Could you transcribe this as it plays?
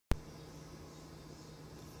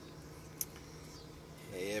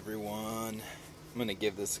Hey everyone, I'm going to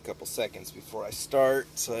give this a couple seconds before I start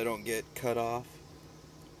so I don't get cut off.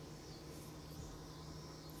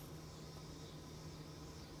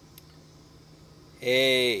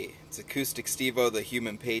 Hey, it's Acousticsteveo, the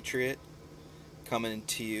Human Patriot, coming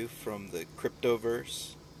to you from the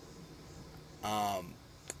Cryptoverse. I'm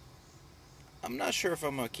not sure if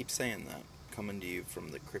I'm going to keep saying that, coming to you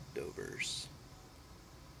from the Cryptoverse.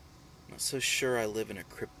 I'm not so sure I live in a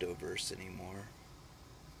Cryptoverse anymore.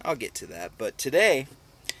 I'll get to that, but today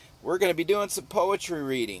we're going to be doing some poetry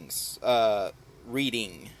readings.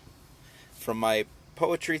 Reading from my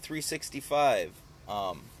Poetry 365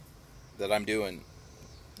 that I'm doing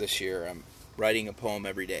this year. I'm writing a poem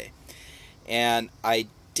every day. And I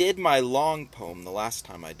did my long poem the last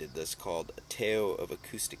time I did this, called A Tale of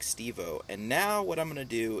Acousticsteveo. And now what I'm going to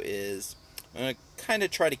do is I'm going to kind of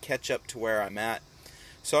try to catch up to where I'm at.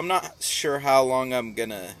 So I'm not sure how long I'm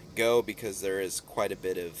going to go because there is quite a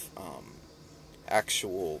bit of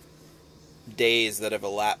actual days that have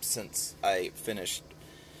elapsed since I finished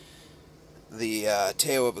the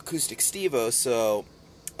Tale of Acousticsteveo, so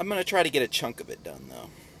I'm going to try to get a chunk of it done,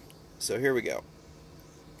 though. So here we go.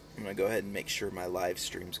 I'm going to go ahead and make sure my live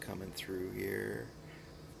stream's coming through here.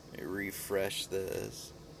 Let me refresh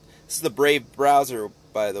this. This is the Brave browser,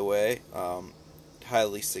 by the way.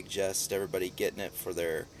 Highly suggest everybody getting it for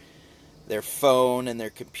their phone and their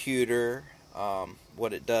computer.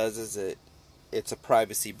 What it does is it's a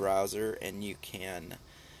privacy browser, and you can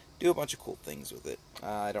do a bunch of cool things with it.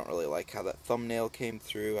 I don't really like how that thumbnail came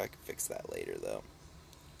through. I can fix that later, though.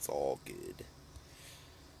 It's all good.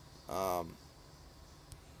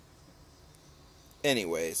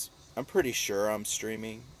 Anyways, I'm pretty sure I'm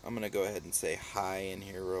streaming. I'm going to go ahead and say hi in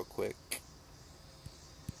here real quick.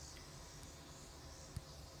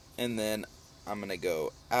 And then I'm going to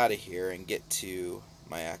go out of here and get to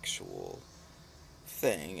my actual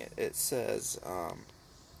thing. It says,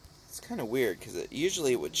 it's kind of weird because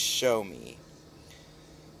usually it would show me.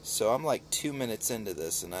 So I'm like 2 minutes into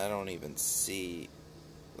this and I don't even see.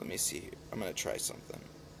 Let me see here. I'm going to try something.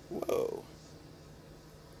 Whoa.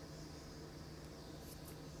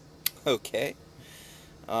 Okay.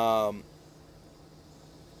 Oh.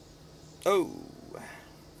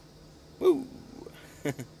 Woo.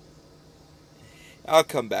 I'll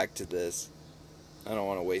come back to this. I don't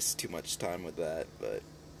want to waste too much time with that, but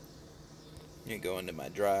I'm going to go into my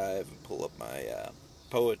drive and pull up my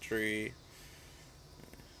poetry.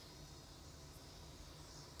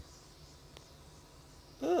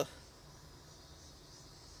 Ugh.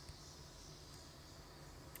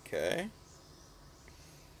 Okay.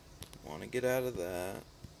 Want to get out of that.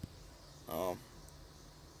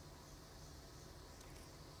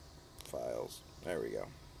 Files. There we go.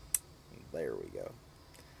 There we go.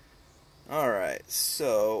 Alright,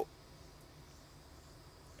 so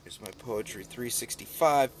here's my Poetry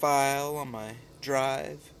 365 file on my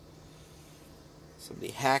drive.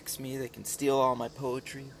 Somebody hacks me, they can steal all my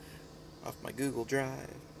poetry off my Google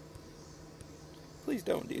Drive. Please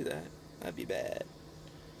don't do that. That'd be bad.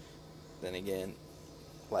 Then again,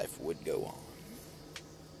 life would go on.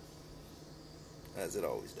 As it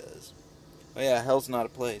always does. Oh yeah, hell's not a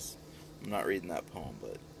place. I'm not reading that poem,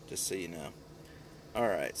 but just so you know.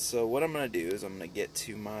 Alright, so what I'm going to do is I'm going to get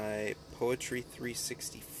to my Poetry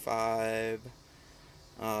 365,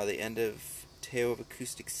 the end of Tale of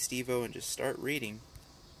Acousticsteveo, and just start reading.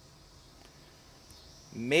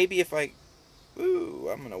 Maybe if I'm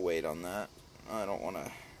going to wait on that. I don't want to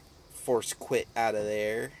force quit out of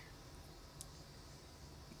there.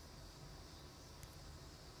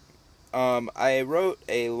 I wrote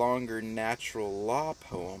a longer natural law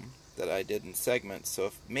poem that I did in segments,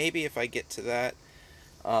 so maybe if I get to that,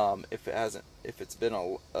 if it's been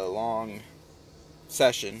a long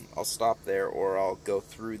session, I'll stop there, or I'll go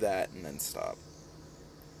through that and then stop.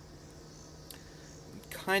 I'm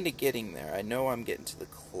kind of getting there. I know I'm getting to the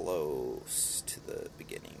close to the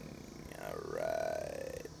beginning.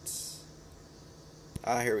 Alright.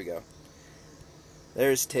 Here we go.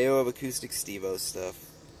 There's Tale of Acousticsteveo stuff.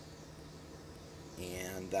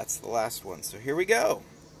 And that's the last one. So here we go.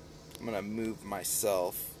 I'm going to move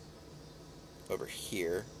myself over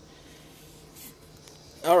here.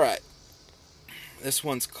 Alright. This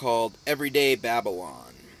one's called Everyday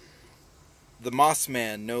Babylon. The Moss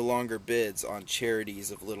Man no longer bids on charities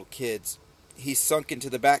of little kids. He's sunk into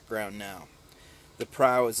the background now. The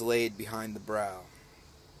prow is laid behind the brow.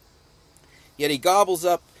 Yet he gobbles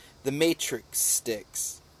up the matrix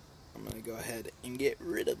sticks. I'm going to go ahead and get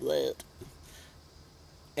rid of that.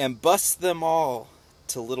 And busts them all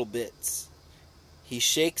to little bits. He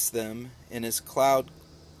shakes them in his cold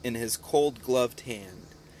gloved hand.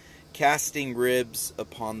 casting ribs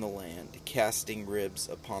upon the land, casting ribs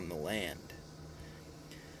upon the land.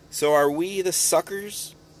 So are we the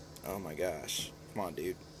suckers? Oh my gosh. Come on,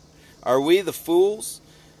 dude. Are we the fools?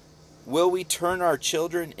 Will we turn our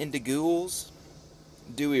children into ghouls?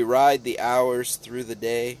 Do we ride the hours through the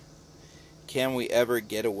day? Can we ever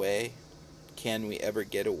get away? Can we ever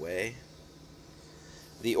get away?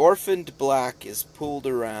 The orphaned black is pulled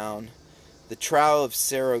around. The trowel of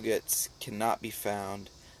surrogates cannot be found.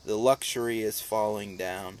 The luxury is falling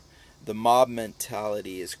down. The mob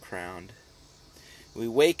mentality is crowned. We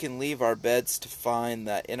wake and leave our beds to find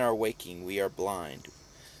that in our waking we are blind.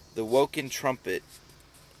 The woken trumpet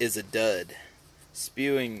is a dud,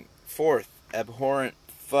 spewing forth abhorrent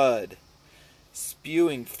fud,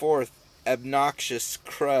 spewing forth obnoxious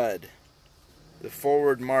crud. The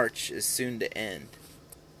forward march is soon to end.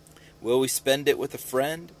 Will we spend it with a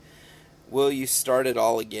friend? Will you start it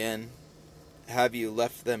all again? Have you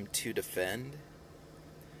left them to defend?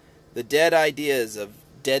 The dead ideas of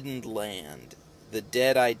deadened land. The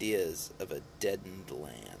dead ideas of a deadened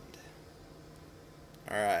land.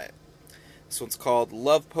 Alright. This one's called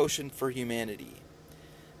Love Potion for Humanity.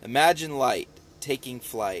 Imagine light taking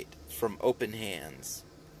flight from open hands.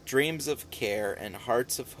 Dreams of care and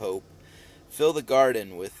hearts of hope. Fill the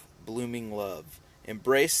garden with blooming love.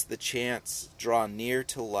 Embrace the chance, draw near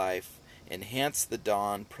to life. Enhance the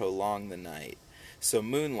dawn, prolong the night. So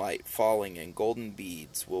moonlight falling in golden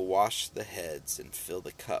beads will wash the heads and fill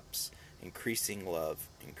the cups. Increasing love,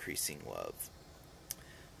 increasing love.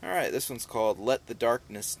 Alright, this one's called Let the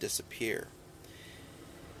Darkness Disappear.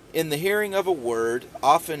 In the hearing of a word,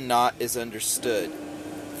 often not is understood.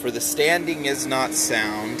 For the standing is not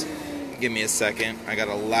sound. Give me a second. I got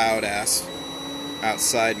a loud ass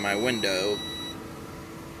outside my window.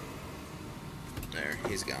 There,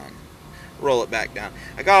 he's gone. Roll it back down.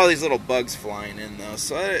 I got all these little bugs flying in though,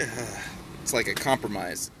 so it's like a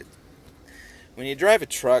compromise. When you drive a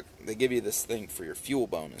truck, they give you this thing for your fuel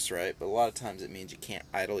bonus, right? But a lot of times it means you can't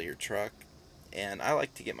idle your truck. And I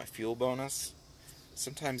like to get my fuel bonus.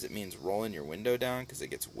 Sometimes it means rolling your window down because it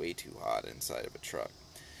gets way too hot inside of a truck.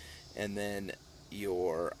 And then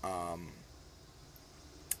you're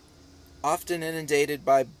often inundated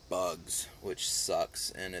by bugs, which sucks.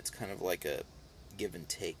 And it's kind of like a give and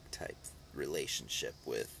take type relationship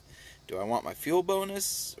with, do I want my fuel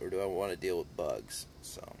bonus or do I want to deal with bugs?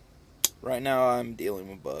 So right now I'm dealing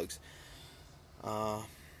with bugs. I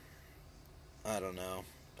don't know.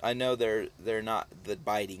 I know they're not the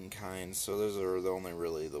biting kind, so those are the only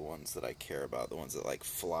really the ones that I care about, the ones that like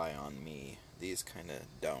fly on me. These kind of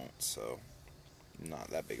don't, so not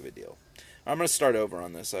that big of a deal. I'm going to start over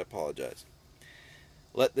on this, I apologize.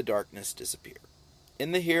 Let the darkness disappear.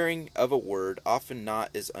 In the hearing of a word, often not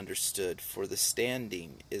is understood, for the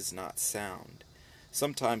standing is not sound.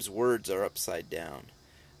 Sometimes words are upside down.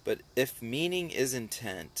 But if meaning is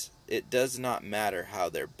intent, it does not matter how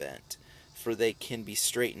they're bent, for they can be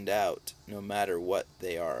straightened out, no matter what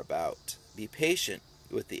they are about. Be patient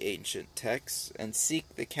with the ancient texts, and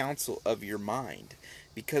seek the counsel of your mind,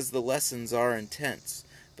 because the lessons are intense,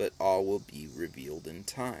 but all will be revealed in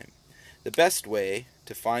time. The best way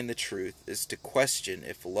to find the truth is to question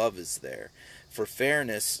if love is there, for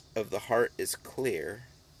fairness of the heart is clear.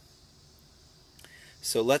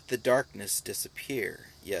 So let the darkness disappear.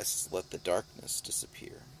 Yes, let the darkness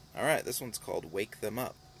disappear. Alright, this one's called Wake Them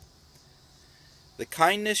Up. The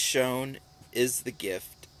kindness shown is the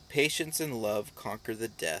gift. Patience and love conquer the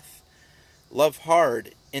death. Love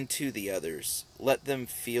hard into the others. Let them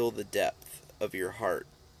feel the depth of your heart.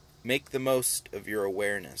 Make the most of your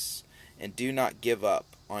awareness. And do not give up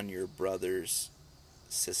on your brothers,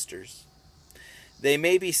 sisters. They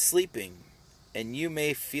may be sleeping, and you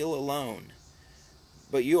may feel alone.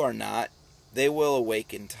 But you are not. They will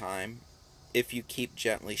awake in time, if you keep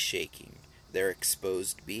gently shaking their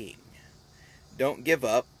exposed being. Don't give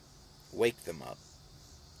up. Wake them up.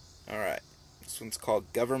 Alright. This one's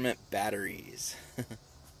called Government Batteries.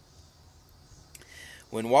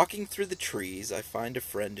 When walking through the trees, I find a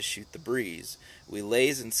friend to shoot the breeze. We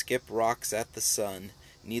laze and skip rocks at the sun,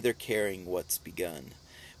 neither caring what's begun.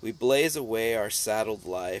 We blaze away our saddled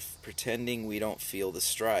life, pretending we don't feel the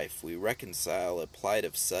strife. We reconcile a plight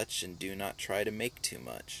of such, and do not try to make too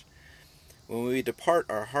much. When we depart,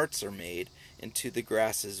 our hearts are made, and to the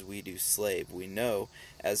grasses we do slave. We know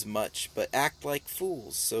as much, but act like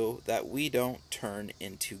fools, so that we don't turn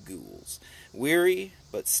into ghouls. Weary,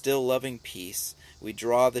 but still loving peace, we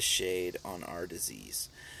draw the shade on our disease.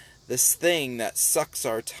 This thing that sucks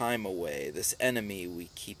our time away, this enemy we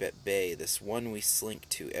keep at bay, this one we slink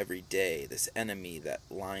to every day, this enemy that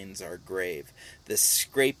lines our grave, this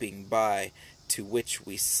scraping by to which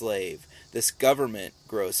we slave. This government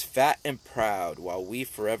grows fat and proud, while we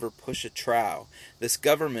forever push a trow. This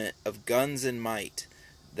government of guns and might,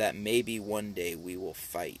 that maybe one day we will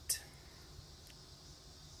fight.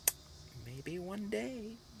 Maybe one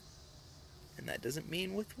day. And that doesn't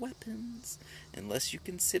mean with weapons, unless you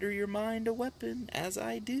consider your mind a weapon, as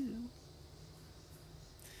I do.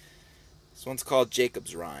 This one's called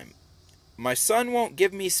Jacob's Rhyme. My son won't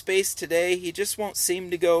give me space today, he just won't seem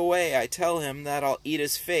to go away. I tell him that I'll eat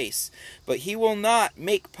his face, but he will not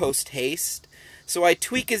make post-haste. So I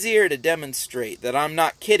tweak his ear to demonstrate that I'm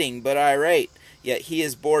not kidding but irate. Yet he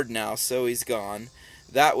is bored now, so he's gone.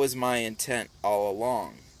 That was my intent all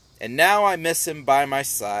along. And now I miss him by my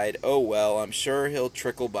side. Oh well, I'm sure he'll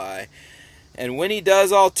trickle by. And when he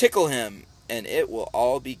does, I'll tickle him, and it will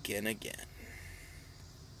all begin again.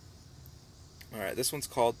 Alright, this one's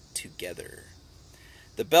called Together.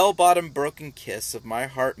 The bell-bottom broken kiss of my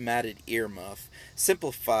heart-matted earmuff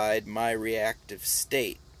simplified my reactive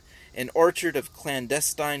state. An orchard of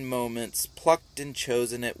clandestine moments, plucked and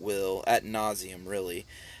chosen at will, ad nauseam, really.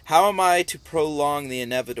 How am I to prolong the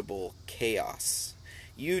inevitable chaos?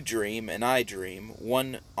 You dream, and I dream,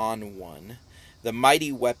 one on one, the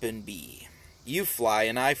mighty weapon be. You fly,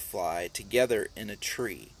 and I fly, together in a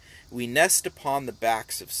tree. We nest upon the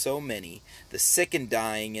backs of so many, the sick and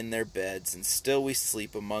dying in their beds, and still we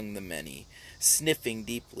sleep among the many, sniffing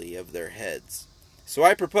deeply of their heads. So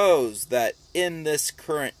I propose that in this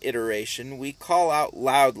current iteration we call out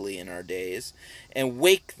loudly in our days, and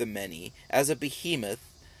wake the many as a behemoth,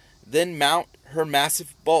 then mount her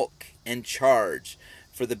massive bulk and charge,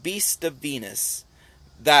 for the beast of Venus,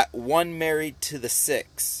 that one married to the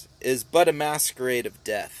six, is but a masquerade of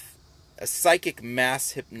death. A psychic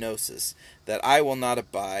mass hypnosis that I will not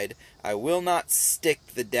abide. I will not stick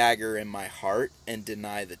the dagger in my heart and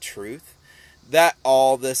deny the truth. That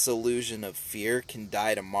all this illusion of fear can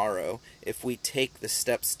die tomorrow if we take the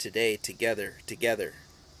steps today together.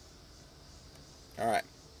 Alright.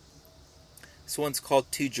 This one's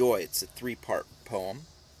called To Joy. It's a 3-part poem.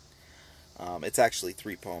 It's actually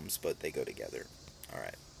 3 poems, but they go together.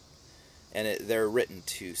 Alright. And they're written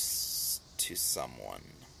to someone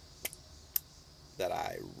that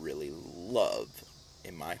I really love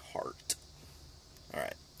in my heart.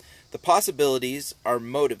 Alright. The possibilities are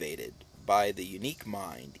motivated by the unique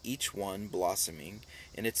mind, each one blossoming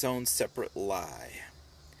in its own separate lie.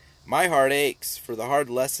 My heart aches for the hard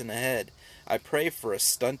lesson ahead. I pray for a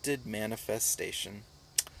stunted manifestation.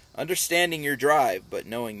 Understanding your drive, but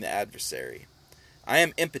knowing the adversary. I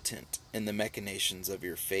am impotent in the machinations of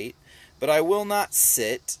your fate, but I will not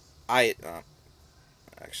sit.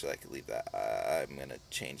 Actually, I could leave that. I'm going to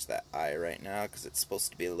change that I right now because it's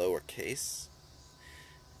supposed to be lowercase.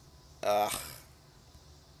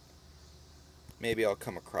 Maybe I'll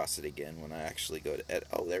come across it again when I actually go to edit.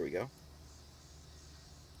 Oh, there we go.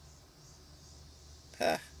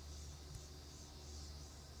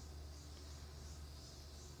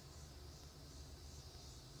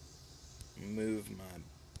 Move my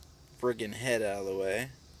friggin' head out of the way.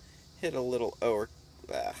 Hit a little O or...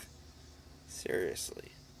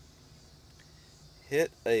 seriously.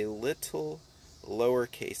 Hit a little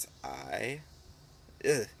lowercase I.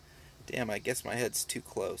 Ugh. Damn, I guess my head's too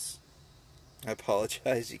close. I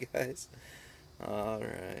apologize, you guys.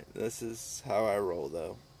 Alright, this is how I roll,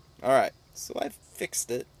 though. Alright, so I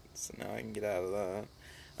fixed it, so now I can get out of that.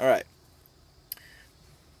 Alright.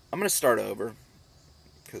 I'm going to start over,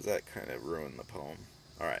 because that kind of ruined the poem.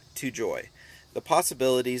 Alright, To Joy. The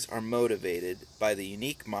possibilities are motivated by the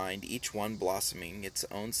unique mind, each one blossoming its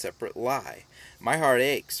own separate lie. My heart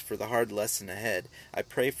aches for the hard lesson ahead. I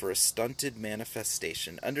pray for a stunted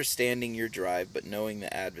manifestation, understanding your drive but knowing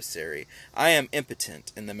the adversary. I am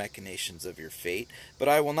impotent in the machinations of your fate, but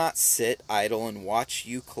I will not sit idle and watch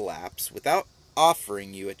you collapse without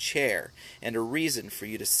offering you a chair and a reason for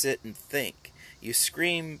you to sit and think. You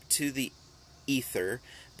scream to the ether,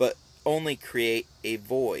 but only create a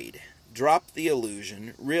void. Drop the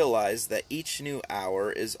illusion, realize that each new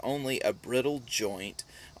hour is only a brittle joint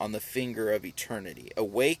on the finger of eternity.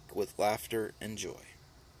 Awake with laughter and joy.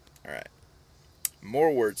 Alright.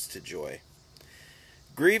 More words to joy.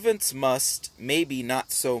 Grievance must, maybe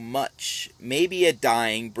not so much, maybe a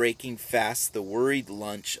dying breaking fast the worried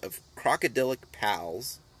lunch of crocodilic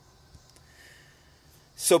pals.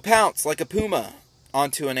 So pounce like a puma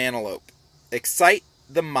onto an antelope. Excite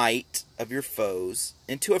the might of your foes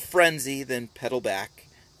into a frenzy, then pedal back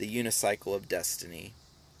the unicycle of destiny.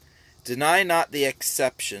 Deny not the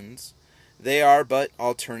exceptions. They are but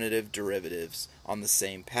alternative derivatives on the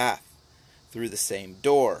same path, through the same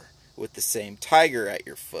door, with the same tiger at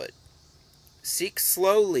your foot. Seek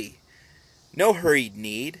slowly No hurried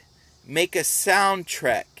need. Make a sound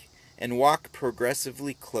trek and walk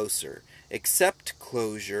progressively closer. Accept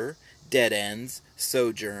closure, dead ends,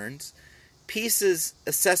 sojourns. Peace is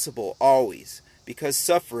accessible always, because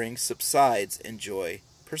suffering subsides and joy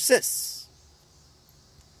persists.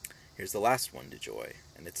 Here's the last one to Joy,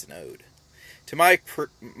 and it's an ode. To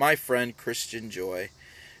my friend Christian Joy,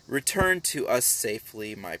 return to us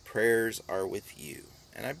safely, my prayers are with you.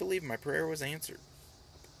 And I believe my prayer was answered.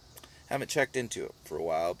 Haven't checked into it for a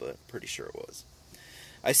while, but pretty sure it was.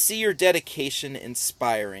 I see your dedication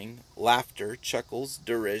inspiring, laughter, chuckles,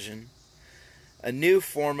 derision, a new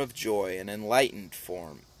form of joy, an enlightened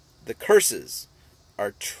form. The curses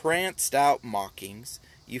are tranced out mockings.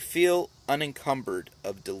 You feel unencumbered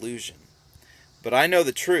of delusion. But I know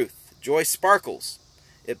the truth. Joy sparkles.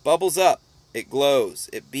 It bubbles up. It glows.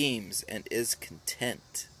 It beams and is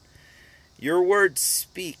content. Your words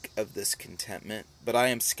speak of this contentment, but I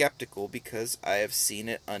am skeptical because I have seen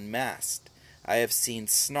it unmasked. I have seen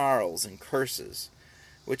snarls and curses,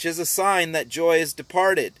 which is a sign that joy is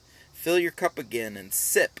departed. Fill your cup again and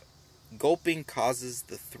sip. Gulping causes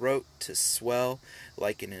the throat to swell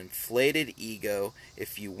like an inflated ego.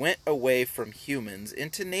 If you went away from humans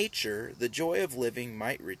into nature, the joy of living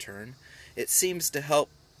might return. It seemed to help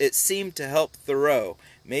Thoreau.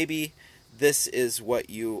 Maybe this is what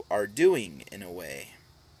you are doing in a way.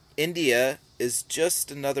 India is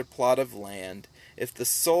just another plot of land. If the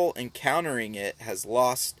soul encountering it has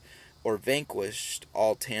lost or vanquished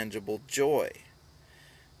all tangible joy.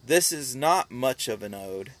 This is not much of an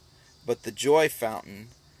ode, but the joy fountain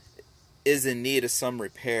is in need of some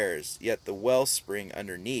repairs, yet the wellspring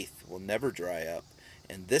underneath will never dry up,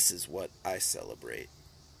 and this is what I celebrate.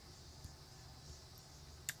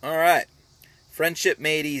 Alright, friendship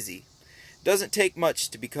made easy. Doesn't take much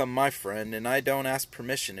to become my friend, and I don't ask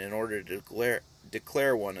permission in order to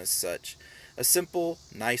declare one as such. A simple,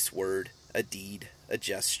 nice word, a deed, a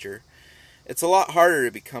gesture. It's a lot harder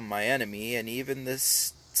to become my enemy, and even that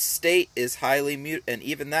state is highly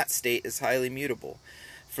mutable.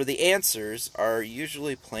 For the answers are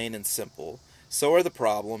usually plain and simple, so are the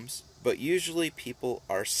problems, but usually people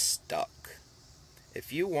are stuck.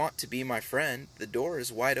 If you want to be my friend, the door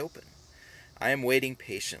is wide open. I am waiting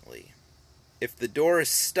patiently. If the door is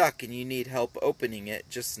stuck and you need help opening it,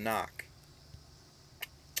 just knock.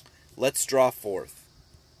 Let's draw forth.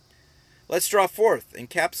 Let's draw forth,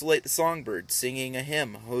 encapsulate the songbird, singing a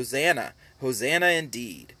hymn, Hosanna, Hosanna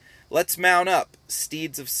indeed. Let's mount up,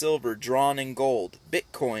 steeds of silver drawn in gold,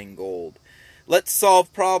 Bitcoin gold. Let's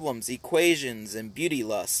solve problems, equations, and beauty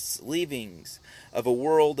lusts, leavings of a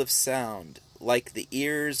world of sound, like the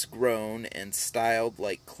ears grown and styled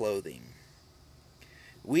like clothing.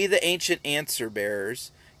 We the ancient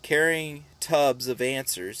answer-bearers, carrying tubs of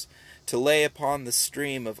answers, to lay upon the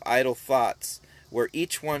stream of idle thoughts, where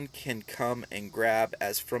each one can come and grab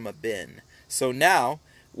as from a bin. So now,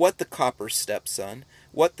 what the copper stepson,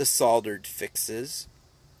 what the soldered fixes,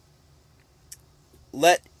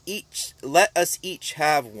 let us each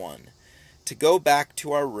have one, to go back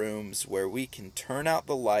to our rooms where we can turn out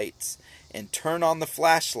the lights and turn on the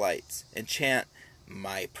flashlights and chant,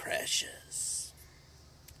 My Precious.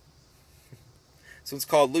 This one's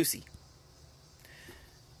called Lucy.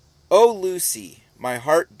 Oh, Lucy, my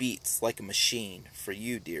heart beats like a machine for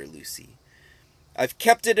you, dear Lucy. I've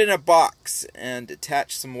kept it in a box and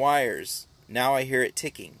attached some wires. Now I hear it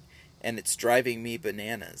ticking, and it's driving me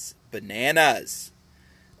bananas. Bananas!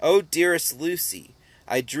 Oh, dearest Lucy,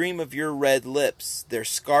 I dream of your red lips, their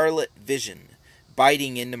scarlet vision,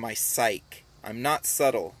 biting into my psyche. I'm not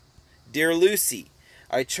subtle. Dear Lucy,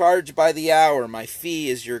 I charge by the hour. My fee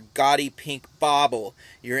is your gaudy pink bauble,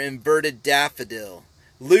 your inverted daffodil.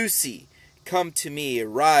 Lucy, come to me,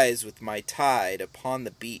 arise with my tide upon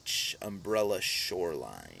the beach umbrella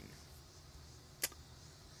shoreline.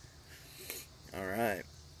 Alright.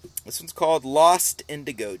 This one's called Lost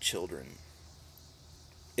Indigo Children.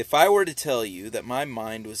 If I were to tell you that my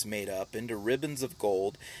mind was made up into ribbons of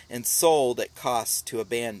gold and sold at cost to a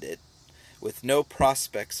bandit with no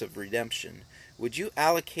prospects of redemption, would you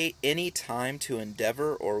allocate any time to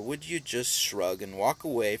endeavor, or would you just shrug and walk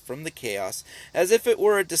away from the chaos as if it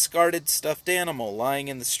were a discarded stuffed animal lying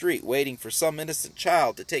in the street waiting for some innocent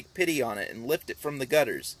child to take pity on it and lift it from the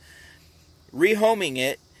gutters, rehoming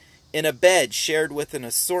it in a bed shared with an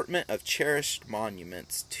assortment of cherished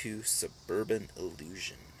monuments to suburban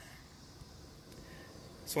illusion?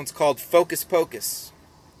 This one's called Focus Pocus.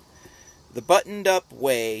 The buttoned-up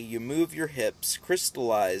way you move your hips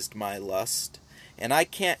crystallized my lust, and I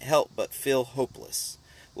can't help but feel hopeless,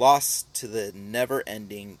 lost to the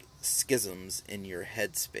never-ending schisms in your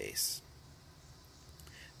headspace.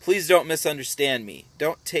 Please don't misunderstand me.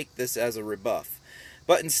 Don't take this as a rebuff,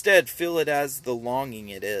 but instead feel it as the longing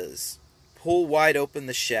it is. Pull wide open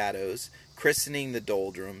the shadows, christening the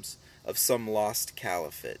doldrums of some lost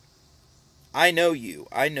caliphate. I know you.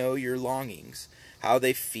 I know your longings, how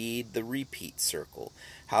they feed the repeat circle,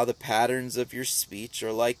 how the patterns of your speech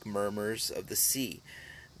are like murmurs of the sea.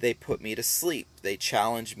 They put me to sleep. They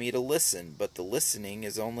challenge me to listen, but the listening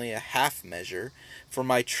is only a half measure, for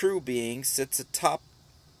my true being sits atop...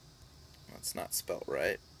 That's not spelt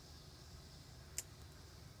right.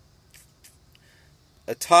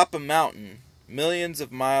 Atop a mountain, millions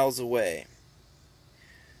of miles away,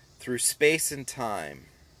 through space and time.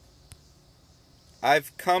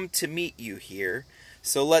 I've come to meet you here,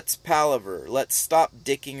 so let's palaver. Let's stop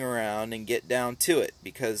dicking around and get down to it,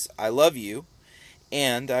 because I love you,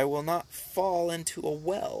 and I will not fall into a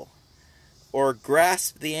well, or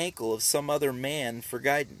grasp the ankle of some other man for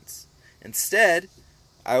guidance. Instead,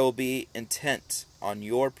 I will be intent on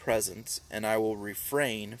your presence, and I will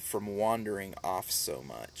refrain from wandering off so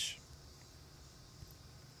much.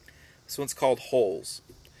 This one's called Holes.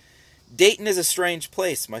 Dayton is a strange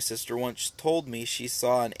place. My sister once told me she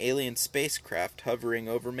saw an alien spacecraft hovering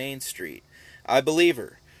over Main Street. I believe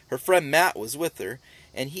her. Her friend Matt was with her,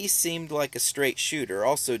 and he seemed like a straight shooter.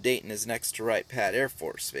 Also, Dayton is next to Wright Pat Air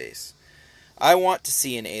Force Base. I want to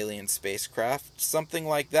see an alien spacecraft. Something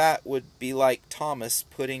like that would be like Thomas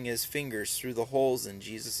putting his fingers through the holes in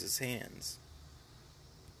Jesus' hands.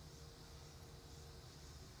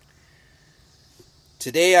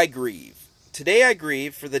 Today I grieve. Today I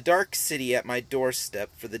grieve for the dark city at my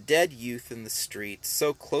doorstep, for the dead youth in the streets.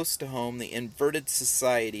 So close to home, the inverted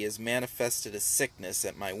society has manifested a sickness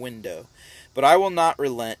at my window. But I will not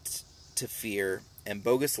relent to fear and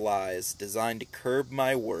bogus lies designed to curb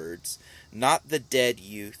my words. Not the dead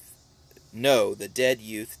youth. No, the dead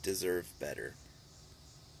youth deserve better.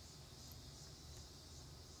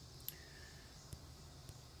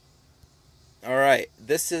 Alright,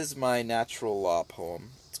 this is my natural law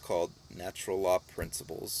poem. It's called Natural Law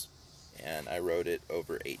Principles, and I wrote it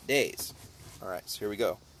over 8 days. Alright, so here we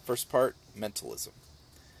go. First part, mentalism.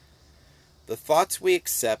 The thoughts we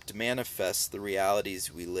accept manifest the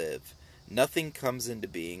realities we live. Nothing comes into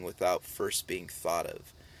being without first being thought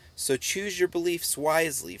of. So choose your beliefs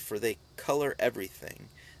wisely, for they color everything.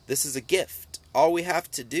 This is a gift. All we have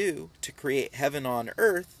to do to create heaven on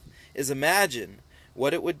earth is imagine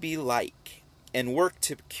what it would be like and work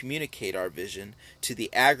to communicate our vision to the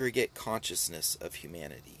aggregate consciousness of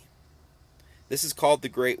humanity. This is called the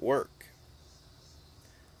great work.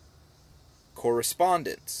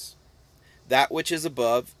 Correspondence. That which is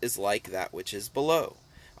above is like that which is below.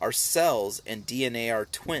 Our cells and DNA are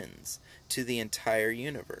twins to the entire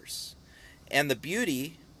universe. And the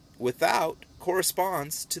beauty without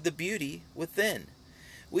corresponds to the beauty within.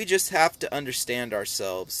 We just have to understand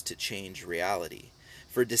ourselves to change reality.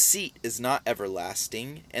 For deceit is not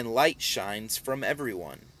everlasting, and light shines from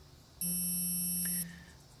everyone.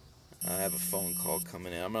 I have a phone call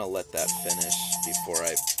coming in. I'm going to let that finish before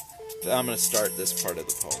I'm going to start this part of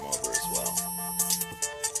the poem over as well.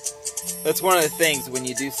 That's one of the things when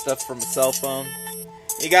you do stuff from a cell phone.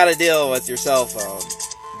 You got to deal with your cell phone.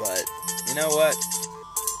 But you know what?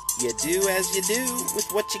 You do as you do with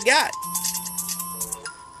what you got.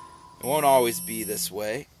 It won't always be this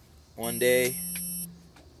way. One day,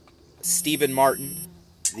 Stephen Martin,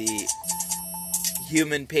 the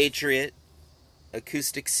human patriot,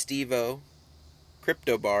 Acousticsteveo,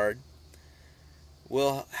 crypto bard,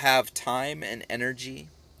 will have time and energy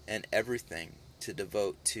and everything to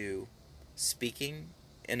devote to speaking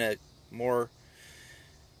in a more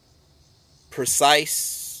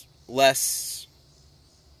precise, less...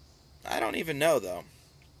 I don't even know, though.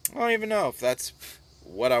 I don't even know if that's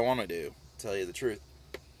what I want to do, to tell you the truth.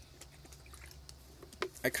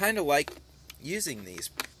 I kind of like using these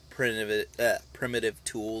primitive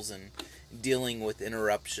tools and dealing with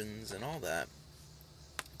interruptions and all that.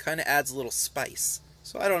 Kind of adds a little spice.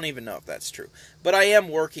 So I don't even know if that's true. But I am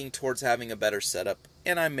working towards having a better setup,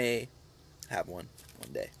 and I may have one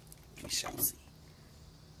day. We shall see.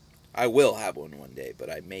 I will have one day, but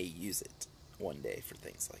I may use it one day for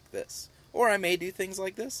things like this. Or I may do things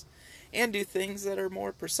like this, and do things that are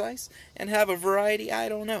more precise, and have a variety. I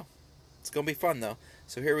don't know. It's going to be fun, though.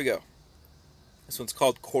 So here we go. This one's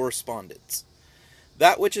called Correspondence.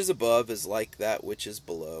 That which is above is like that which is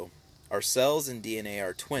below. Our cells and DNA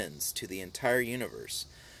are twins to the entire universe.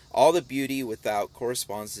 All the beauty without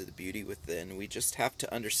corresponds to the beauty within. We just have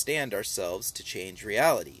to understand ourselves to change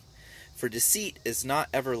reality. For deceit is not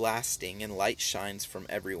everlasting, and light shines from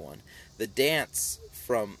everyone. The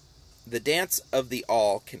The dance of the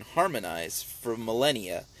all can harmonize for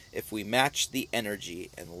millennia if we match the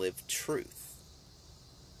energy and live truth.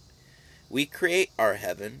 We create our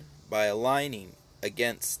heaven by aligning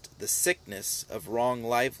against the sickness of wrong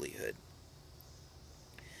livelihood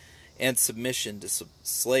and submission to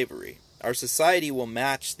slavery. Our society will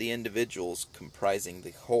match the individuals comprising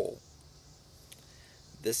the whole.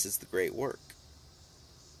 This is the great work.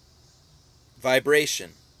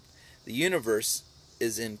 Vibration. The universe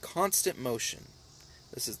is in constant motion.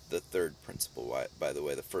 This is the third principle, by the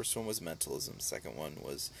way. The first one was mentalism. Second one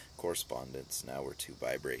was correspondence. Now we're to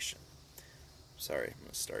vibration. Sorry, I'm going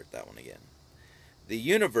to start that one again. The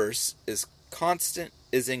universe is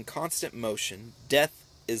in constant motion. Death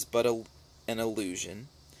is but an illusion.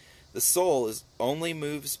 The soul only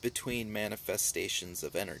moves between manifestations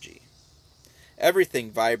of energy. Everything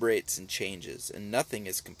vibrates and changes, and nothing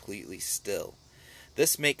is completely still.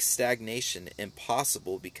 This makes stagnation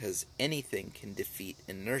impossible because anything can defeat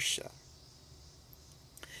inertia.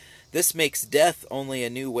 This makes death only a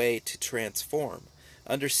new way to transform.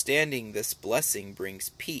 Understanding this blessing brings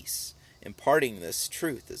peace. Imparting this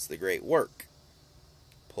truth is the great work.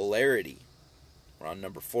 Polarity. We're on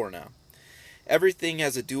number 4 now. Everything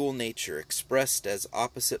has a dual nature expressed as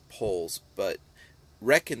opposite poles, but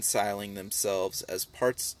reconciling themselves as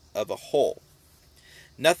parts of a whole.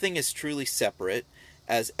 Nothing is truly separate,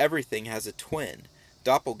 as everything has a twin,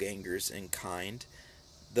 doppelgangers in kind,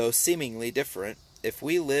 though seemingly different. If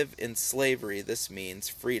we live in slavery, this means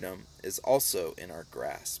freedom is also in our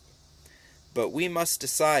grasp. But we must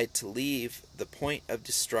decide to leave the point of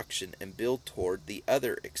destruction and build toward the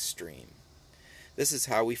other extreme. This is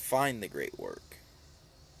how we find the great work.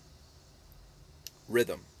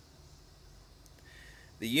 Rhythm.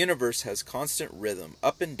 The universe has constant rhythm,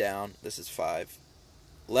 up and down, this is 5,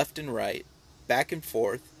 left and right, back and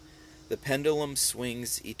forth. The pendulum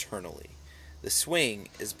swings eternally. The swing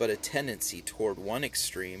is but a tendency toward one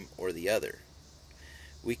extreme or the other.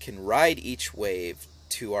 We can ride each wave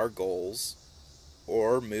to our goals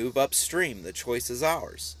or move upstream. The choice is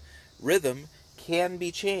ours. Rhythm can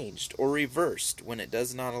be changed or reversed when it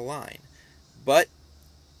does not align, but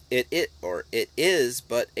it is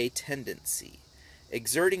but a tendency.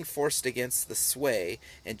 Exerting force against the sway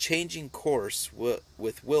and changing course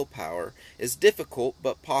with willpower is difficult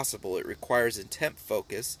but possible. It requires intent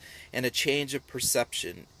focus and a change of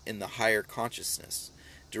perception in the higher consciousness.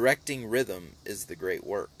 Directing rhythm is the great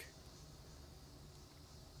work.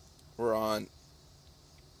 We're on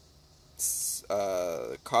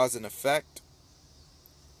cause and effect.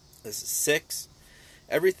 This is 6.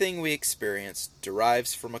 Everything we experience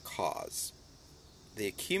derives from a cause. The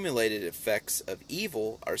accumulated effects of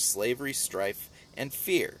evil are slavery, strife, and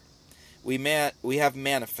fear. We have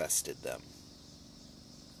manifested them.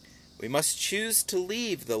 We must choose to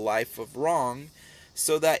leave the life of wrong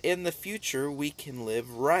so that in the future we can live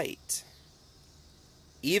right.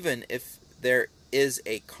 Even if there is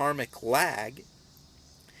a karmic lag,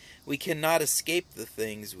 we cannot escape the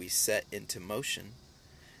things we set into motion.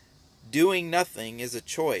 Doing nothing is a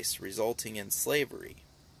choice resulting in slavery.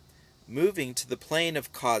 Moving to the plane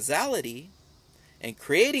of causality and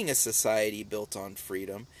creating a society built on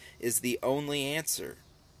freedom is the only answer.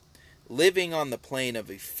 Living on the plane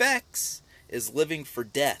of effects is living for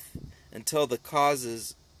death until the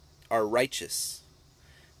causes are righteous.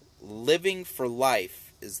 Living for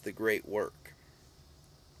life is the great work.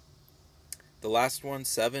 The last one,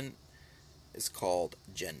 7, is called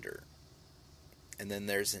gender. And then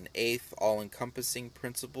there's an 8th all-encompassing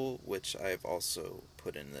principle, which I've also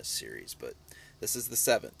put in this series, but this is the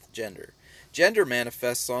 7th, gender. Gender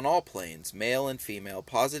manifests on all planes, male and female,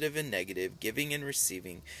 positive and negative, giving and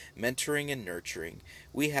receiving, mentoring and nurturing.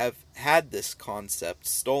 We have had this concept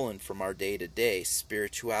stolen from our day-to-day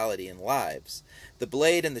spirituality and lives. The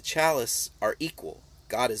blade and the chalice are equal.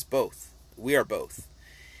 God is both. We are both.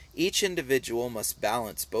 Each individual must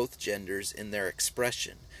balance both genders in their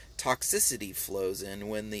expression. Toxicity flows in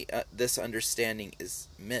when this understanding is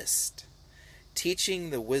missed.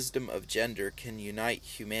 Teaching the wisdom of gender can unite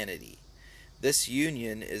humanity. This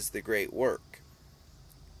union is the great work.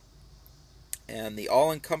 And the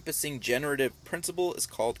all-encompassing generative principle is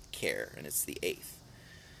called care, and it's the 8th.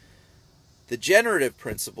 The generative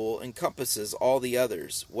principle encompasses all the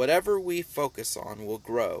others. Whatever we focus on will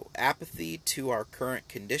grow. Apathy to our current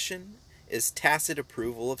condition is tacit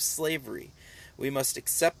approval of slavery. We must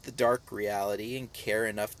accept the dark reality and care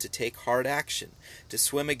enough to take hard action, to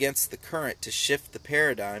swim against the current, to shift the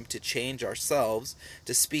paradigm, to change ourselves,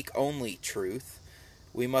 to speak only truth.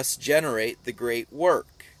 We must generate the great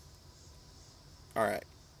work. Alright,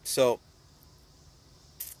 so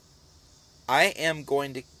I am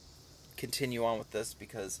going to continue on with this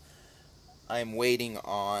because I'm waiting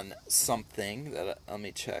on something that, let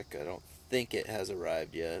me check. I don't think it has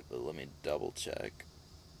arrived yet, but let me double check.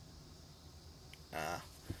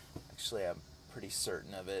 Actually, I'm pretty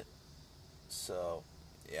certain of it. So,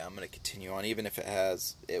 yeah, I'm going to continue on. Even if it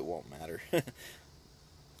has, it won't matter.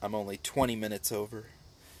 I'm only 20 minutes over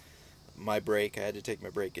my break. I had to take my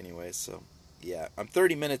break anyway, so yeah. I'm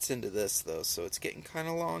 30 minutes into this, though, so it's getting kind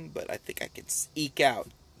of long, but I think I can eke out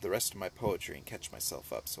the rest of my poetry and catch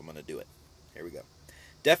myself up, so I'm going to do it. Here we go.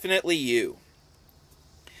 Definitely you.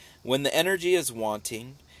 When the energy is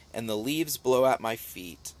wanting, and the leaves blow at my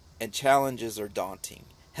feet, and challenges are daunting,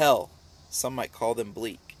 hell, some might call them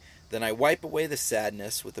bleak, then I wipe away the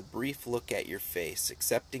sadness with a brief look at your face,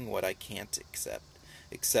 accepting what I can't accept,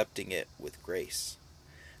 accepting it with grace.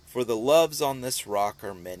 For the loves on this rock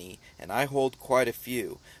are many, and I hold quite a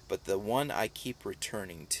few, but the one I keep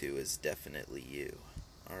returning to is definitely you.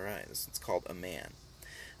 Alright, this one's called A Man.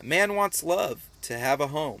 A man wants love, to have a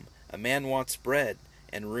home. A man wants bread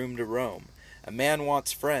and room to roam. A man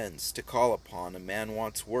wants friends to call upon. A man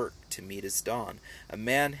wants work to meet his dawn. A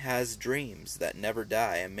man has dreams that never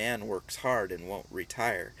die. A man works hard and won't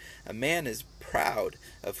retire. A man is proud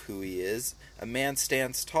of who he is. A man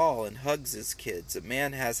stands tall and hugs his kids. A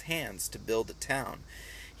man has hands to build a town.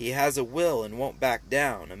 He has a will and won't back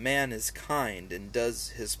down. A man is kind and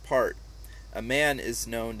does his part. A man is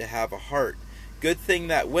known to have a heart. Good thing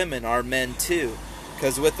that women are men too,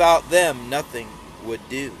 'cause without them nothing would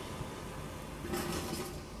do.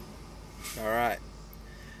 Alright.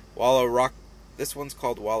 This one's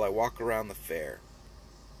called While I Walk Around the Fair.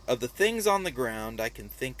 Of the things on the ground I can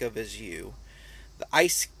think of as you,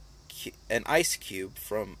 an ice cube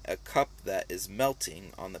from a cup that is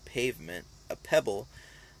melting on the pavement, a pebble,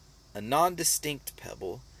 a non-distinct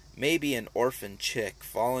pebble, maybe an orphan chick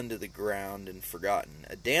fallen to the ground and forgotten,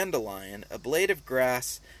 a dandelion, a blade of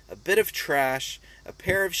grass, a bit of trash, a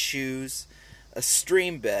pair of shoes, a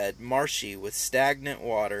stream bed, marshy with stagnant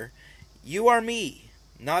water. You are me,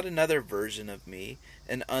 not another version of me,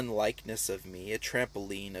 an unlikeness of me, a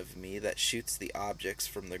trampoline of me that shoots the objects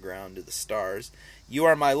from the ground to the stars. You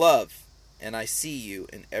are my love, and I see you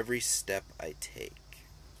in every step I take.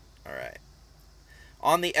 Alright.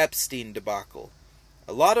 On the Epstein debacle.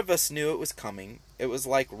 A lot of us knew it was coming. It was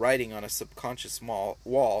like writing on a subconscious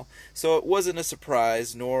wall, so it wasn't a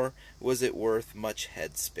surprise, nor was it worth much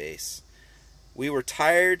headspace. We were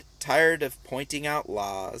tired of pointing out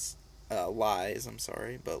lies, but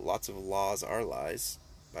lots of laws are lies,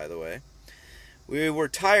 by the way. We were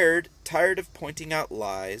tired of pointing out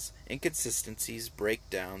lies, inconsistencies,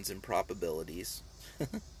 breakdowns, improbabilities.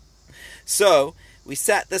 So, we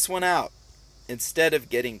sat this one out. Instead of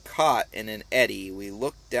getting caught in an eddy, we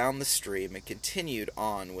looked down the stream and continued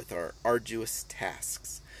on with our arduous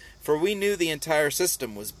tasks. For we knew the entire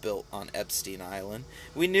system was built on Epstein Island.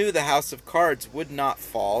 We knew the house of cards would not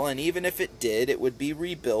fall, and even if it did, it would be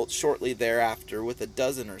rebuilt shortly thereafter with a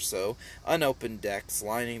dozen or so unopened decks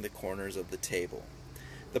lining the corners of the table.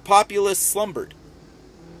 The populace slumbered,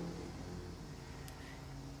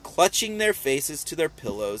 clutching their faces to their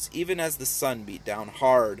pillows, even as the sun beat down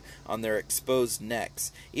hard on their exposed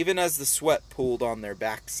necks, even as the sweat pooled on their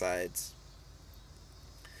backsides.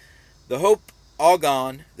 The hope all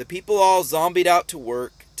gone, the people all zombied out to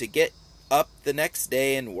work, to get up the next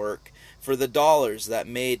day and work for the dollars that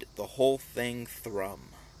made the whole thing thrum.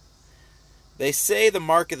 They say the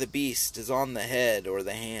mark of the beast is on the head or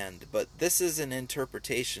the hand, but this is an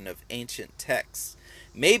interpretation of ancient texts.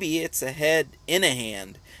 Maybe it's a head in a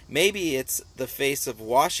hand. Maybe it's the face of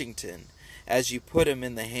Washington as you put him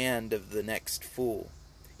in the hand of the next fool.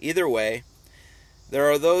 Either way,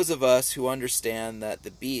 there are those of us who understand that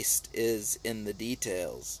the beast is in the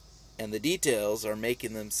details, and the details are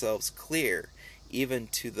making themselves clear even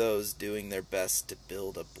to those doing their best to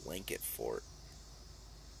build a blanket fort.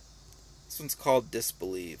 This one's called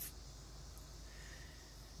Disbelieve.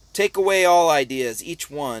 Take away all ideas, each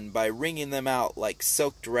one, by wringing them out like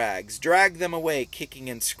soaked rags. Drag them away, kicking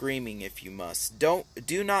and screaming if you must. Do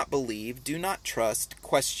not believe, do not trust,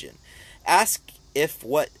 question. Ask if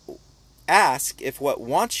what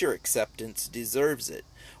wants your acceptance deserves it,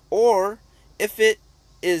 or if it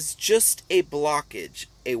is just a blockage,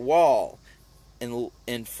 a wall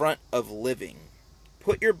in front of living.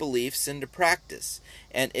 Put your beliefs into practice,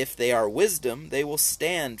 and if they are wisdom, they will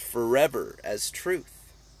stand forever as truth.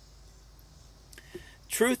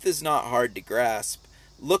 Truth is not hard to grasp.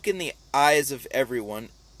 Look in the eyes of everyone,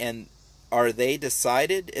 and are they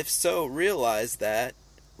decided? If so, realize the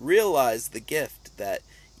gift that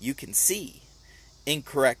you can see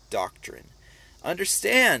incorrect doctrine.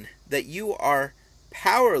 Understand that you are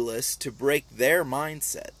powerless to break their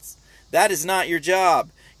mindsets. That is not your job.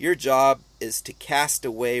 Your job is to cast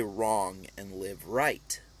away wrong and live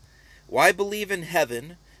right. Why believe in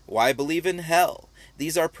heaven? Why believe in hell?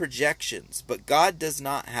 These are projections, but God does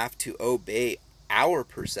not have to obey our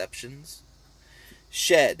perceptions.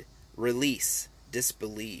 Shed, release,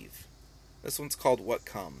 disbelieve. This one's called What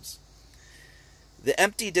Comes. The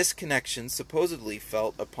empty disconnection supposedly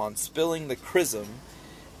felt upon spilling the chrism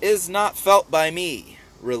is not felt by me.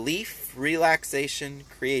 Relief, relaxation,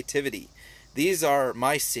 creativity. These are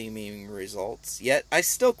my seeming results, yet I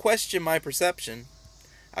still question my perception.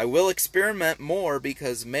 I will experiment more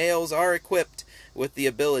because males are equipped with the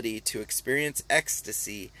ability to experience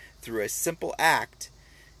ecstasy through a simple act.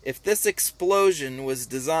 If this explosion was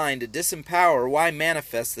designed to disempower, why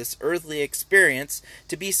manifest this earthly experience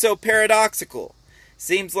to be so paradoxical?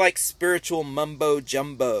 Seems like spiritual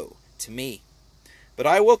mumbo-jumbo to me. But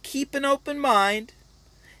I will keep an open mind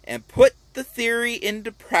and put the theory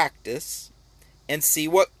into practice and see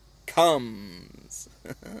what comes.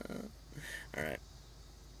 Alright.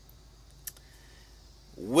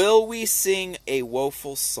 Will we sing a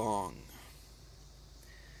woeful song?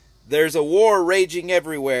 There's a war raging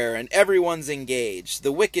everywhere, and everyone's engaged.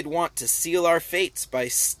 The wicked want to seal our fates by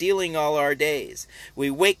stealing all our days. We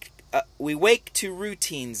wake to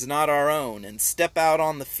routines not our own, and step out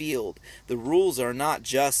on the field. The rules are not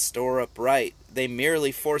just or upright. They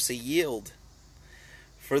merely force a yield.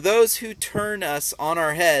 For those who turn us on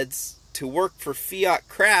our heads to work for fiat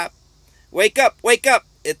crap, wake up,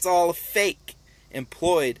 it's all a fake,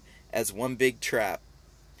 employed as one big trap.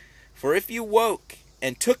 For if you woke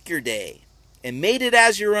and took your day and made it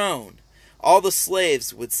as your own, all the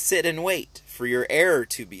slaves would sit and wait for your error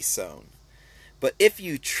to be sown. But if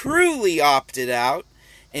you truly opted out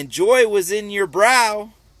and joy was in your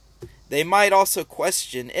brow, they might also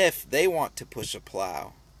question if they want to push a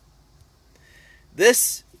plow.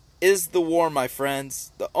 This is the war, my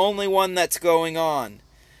friends, the only one that's going on.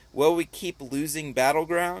 Will we keep losing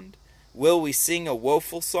battleground? Will we sing a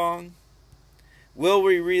woeful song? Will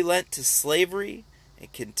we relent to slavery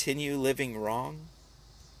and continue living wrong?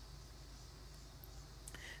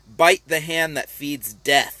 Bite the hand that feeds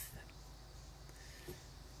death.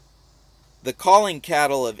 The calling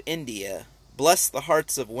cattle of India bless the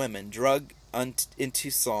hearts of women drugged into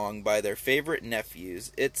song by their favorite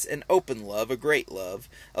nephews. It's an open love, a great love,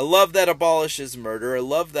 a love that abolishes murder, a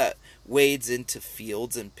love that wades into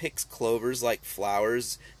fields and picks clovers like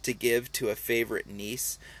flowers to give to a favorite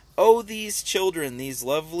niece. Oh, these children, these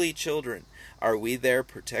lovely children, are we their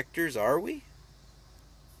protectors, are we?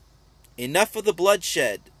 Enough of the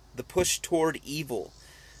bloodshed, the push toward evil,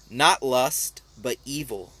 not lust, but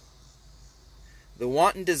evil. The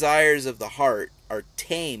wanton desires of the heart are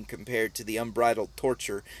tame compared to the unbridled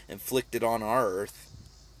torture inflicted on our earth.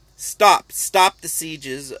 Stop the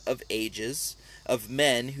sieges of ages, of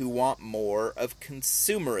men who want more of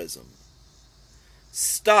consumerism.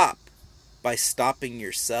 Stop by stopping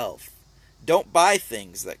yourself. Don't buy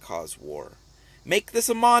things that cause war. Make this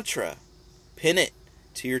a mantra. Pin it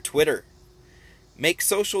to your Twitter. Make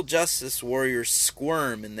social justice warriors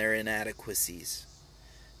squirm in their inadequacies.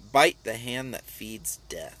 Bite the hand that feeds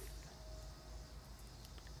death.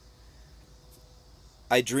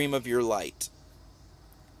 I dream of your light.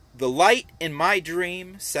 The light in my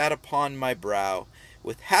dream sat upon my brow.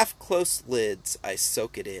 With half-closed lids I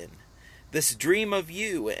soak it in. This dream of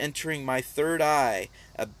you entering my third eye,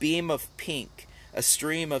 a beam of pink, a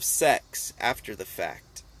stream of sex after the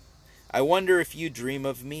fact. I wonder if you dream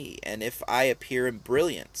of me, and if I appear in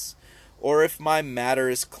brilliance, or if my matter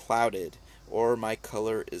is clouded, or my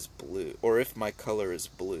color is blue, or if my color is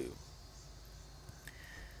blue.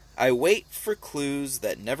 I wait for clues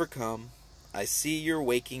that never come. I see your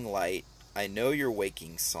waking light. I know your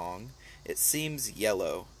waking song. It seems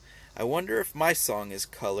yellow. I wonder if my song is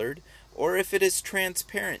colored, or if it is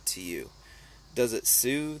transparent to you. Does it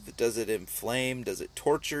soothe? Does it inflame? Does it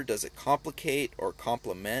torture? Does it complicate or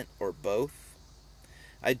complement or both?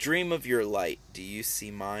 I dream of your light. Do you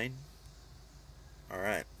see mine?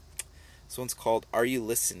 Alright. This one's called Are You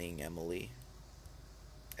Listening, Emily?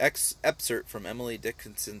 Excerpt from Emily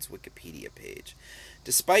Dickinson's Wikipedia page.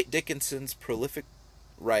 Despite Dickinson's prolific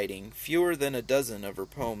writing, fewer than a dozen of her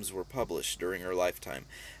poems were published during her lifetime.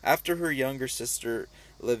 After her younger sister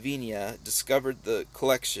Lavinia discovered the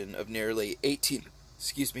collection of nearly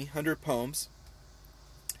 1,800 poems,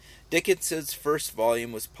 Dickinson's first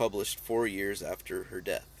volume was published 4 years after her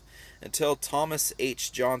death. Until Thomas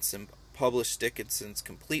H. Johnson published Dickinson's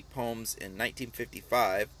complete poems in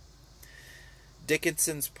 1955,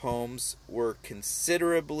 Dickinson's poems were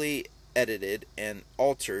considerably edited and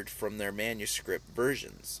altered from their manuscript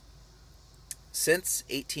versions. Since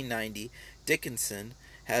 1890, Dickinson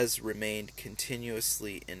has remained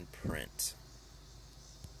continuously in print.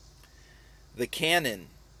 The canon,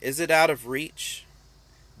 is it out of reach?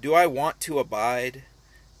 Do I want to abide,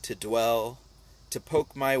 to dwell, to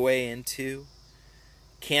poke my way into?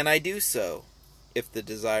 Can I do so, if the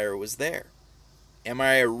desire was there? Am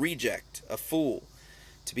I a reject, a fool,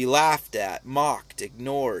 to be laughed at, mocked,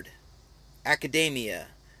 ignored? Academia,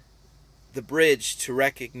 the bridge to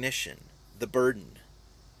recognition, the burden.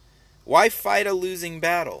 Why fight a losing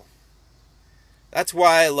battle? That's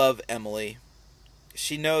why I love Emily.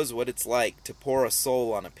 She knows what it's like to pour a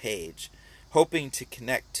soul on a page, hoping to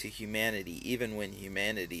connect to humanity even when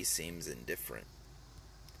humanity seems indifferent.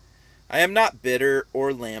 I am not bitter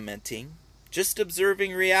or lamenting, just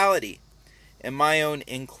observing reality and my own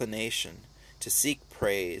inclination to seek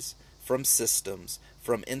praise from systems,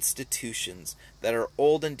 from institutions that are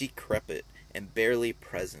old and decrepit and barely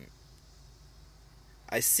present.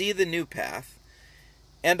 I see the new path,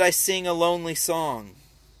 and I sing a lonely song.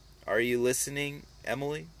 Are you listening,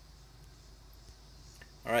 Emily?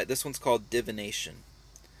 Alright, this one's called Divination.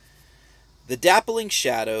 The dappling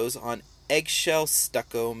shadows on eggshell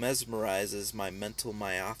stucco mesmerizes my mental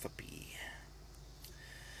myopathy.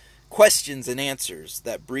 Questions and answers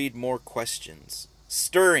that breed more questions,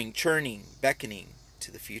 stirring, churning, beckoning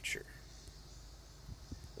to the future.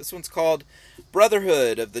 This one's called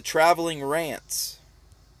Brotherhood of the Traveling Rants.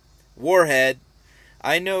 Warhead,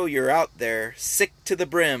 I know you're out there, sick to the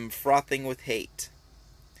brim, frothing with hate.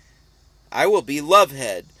 I will be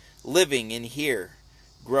Lovehead, living in here,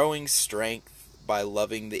 growing strength by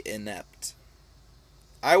loving the inept.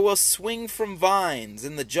 I will swing from vines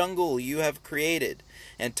in the jungle you have created,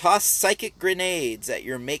 and toss psychic grenades at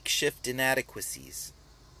your makeshift inadequacies.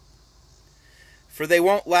 For they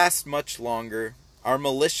won't last much longer, our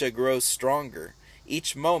militia grows stronger.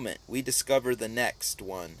 Each moment we discover the next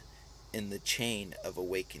one in the chain of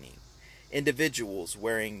awakening. Individuals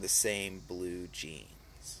wearing the same blue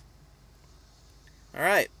jeans.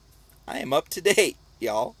 Alright, I am up to date,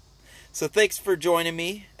 y'all. So thanks for joining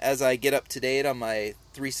me as I get up to date on my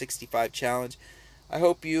 365 challenge. I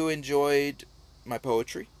hope you enjoyed my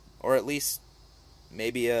poetry, or at least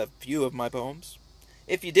maybe a few of my poems.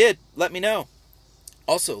 If you did, let me know.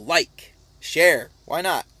 Also, like, share, why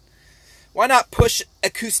not? Why not push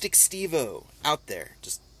Acousticsteveo out there?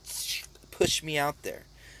 Just push me out there.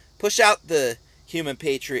 Push out the human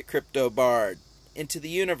patriot crypto bard into the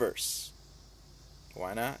universe.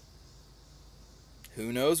 Why not?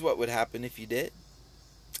 Who knows what would happen if you did?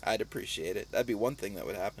 I'd appreciate it. That'd be one thing that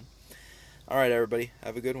would happen. Alright, everybody.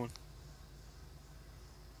 Have a good one.